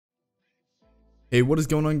Hey, what is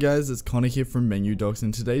going on, guys? It's Connor here from MenuDocs.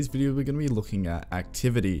 In today's video, we're going to be looking at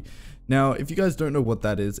activity. Now, if you guys don't know what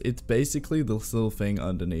that is, it's basically this little thing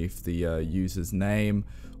underneath the user's name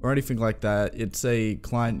or anything like that. It's a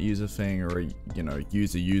client user thing or a,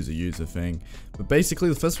 user thing. But basically,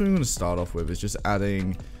 the first thing we're going to start off with is just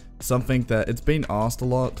adding something that it's been asked a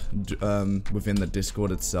lot within the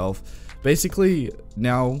Discord itself. Basically,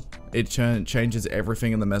 now it changes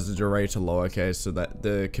everything in the message array to lowercase so that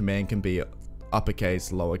the command can be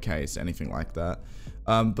uppercase, lowercase, anything like that.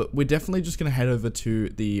 But we're definitely just going to head over to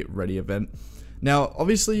the ready event. Now,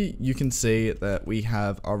 obviously, you can see that we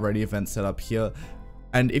have our ready event set up here.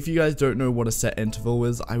 And if you guys don't know what a set interval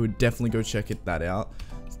is, I would definitely go check that out.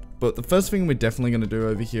 But the first thing we're definitely going to do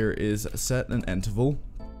over here is set an interval.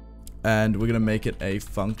 And we're going to make it a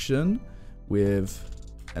function with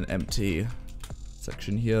an empty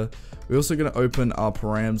section here. We're also going to open our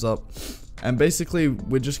params up. And basically,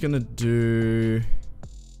 we're just going to do,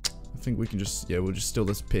 I think we can just, we'll just steal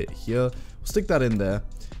this pit here. We'll stick that in there.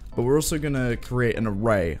 But we're also going to create an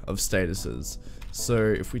array of statuses. So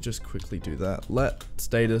if we just quickly do that, let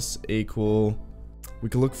status equal, we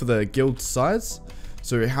can look for the guild size.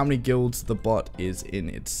 So how many guilds the bot is in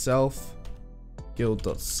itself.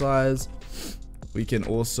 Guild.size. We can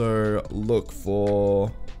also look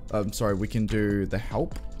for, we can do the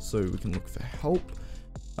help. So we can look for help.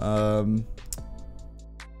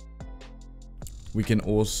 We can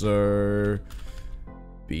also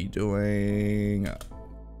be doing,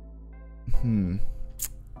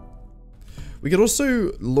 we could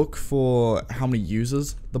also look for how many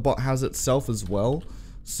users the bot has itself as well.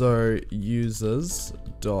 So users.size.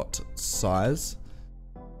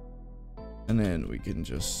 And then we can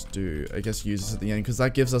just do, I guess, users at the end, because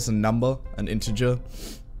that gives us a number, an integer.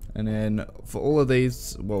 And then for all of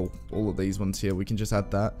these, well, all of these ones here, we can just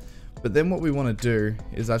add that. But then what we want to do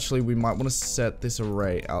is actually, we might want to set this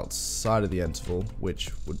array outside of the interval,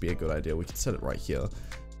 which would be a good idea. We can set it right here.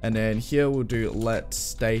 And then here we'll do let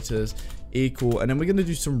status equal, and then we're going to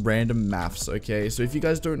do some random maths, okay? So if you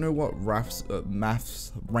guys don't know what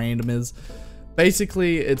maths random is,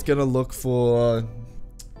 basically it's going to look for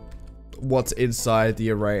what's inside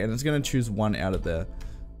the array, and it's going to choose one out of there.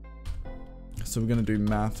 So we're going to do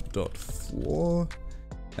math.floor,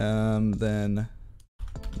 then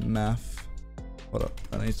math, hold up,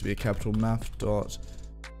 that needs to be a capital,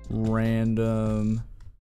 math.random,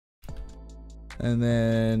 and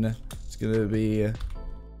then it's going to be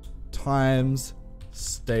times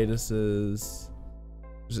statuses,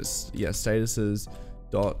 statuses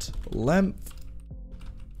dot length.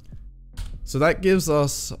 So that gives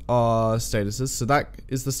us our statuses. So that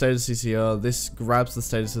is the statuses here. This grabs the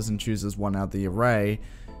statuses and chooses one out of the array.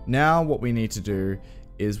 Now what we need to do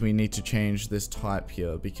is we need to change this type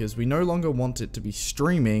here, because we no longer want it to be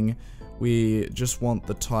streaming. We just want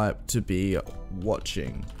the type to be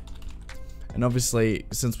watching. And obviously,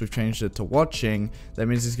 since we've changed it to watching, that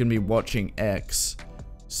means it's going to be watching X.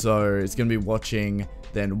 So it's going to be watching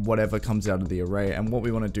then whatever comes out of the array. And what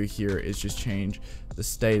we want to do here is just change the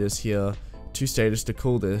status here to status to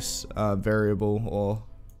call this variable or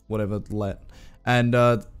whatever let. And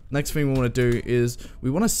next thing we want to do is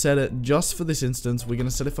we want to set it just for this instance. We're going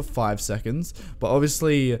to set it for 5 seconds. But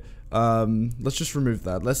obviously, let's just remove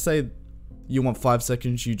that. Let's say you want 5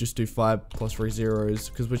 seconds, you just do 5 plus 3 zeros,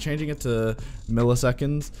 because we're changing it to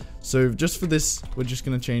milliseconds. So just for this, we're just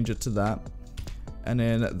going to change it to that. And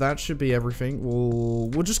then that should be everything.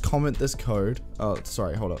 We'll just comment this code. Oh,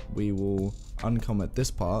 sorry, hold up. We will uncomment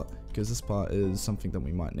this part, because this part is something that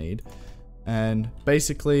we might need. And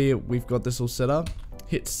basically, we've got this all set up.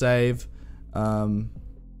 Hit save. Open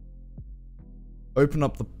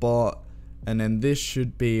up the bot, and then this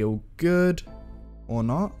should be all good, or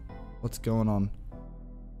not. What's going on?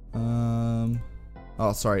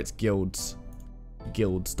 Oh, sorry, it's guilds.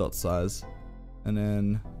 Guilds.size. And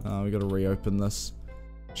then we gotta reopen this.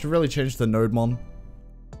 Should really change the node mon.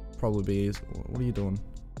 Probably be easy. What are you doing?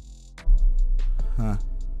 Huh.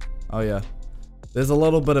 Oh yeah. There's a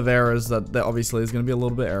little bit of errors that obviously there's gonna be a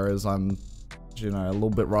little bit of errors. I'm, a little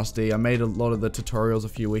bit rusty. I made a lot of the tutorials a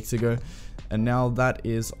few weeks ago, and now that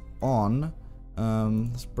is on.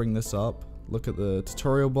 Let's bring this up. Look at the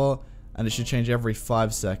tutorial bot, and it should change every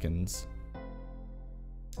 5 seconds.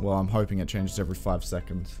 Well, I'm hoping it changes every 5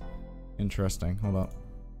 seconds. Interesting. Hold up.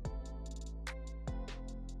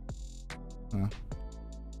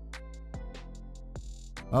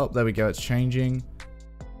 Oh, there we go. It's changing.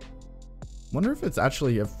 Wonder if it's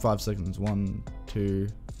actually 5 seconds. 1, 2,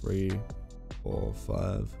 3, 4,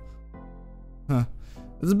 5. Huh.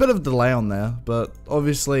 There's a bit of a delay on there, but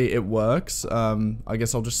obviously it works. I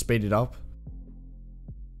guess I'll just speed it up.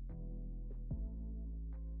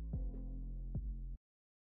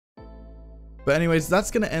 But anyways,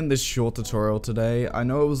 that's going to end this short tutorial today. I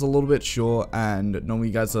know it was a little bit short, and normally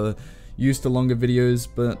you guys are used to longer videos,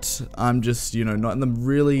 but I'm just, you know, not in the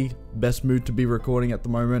really best mood to be recording at the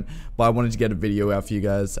moment, but I wanted to get a video out for you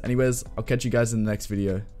guys. Anyways, I'll catch you guys in the next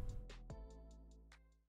video.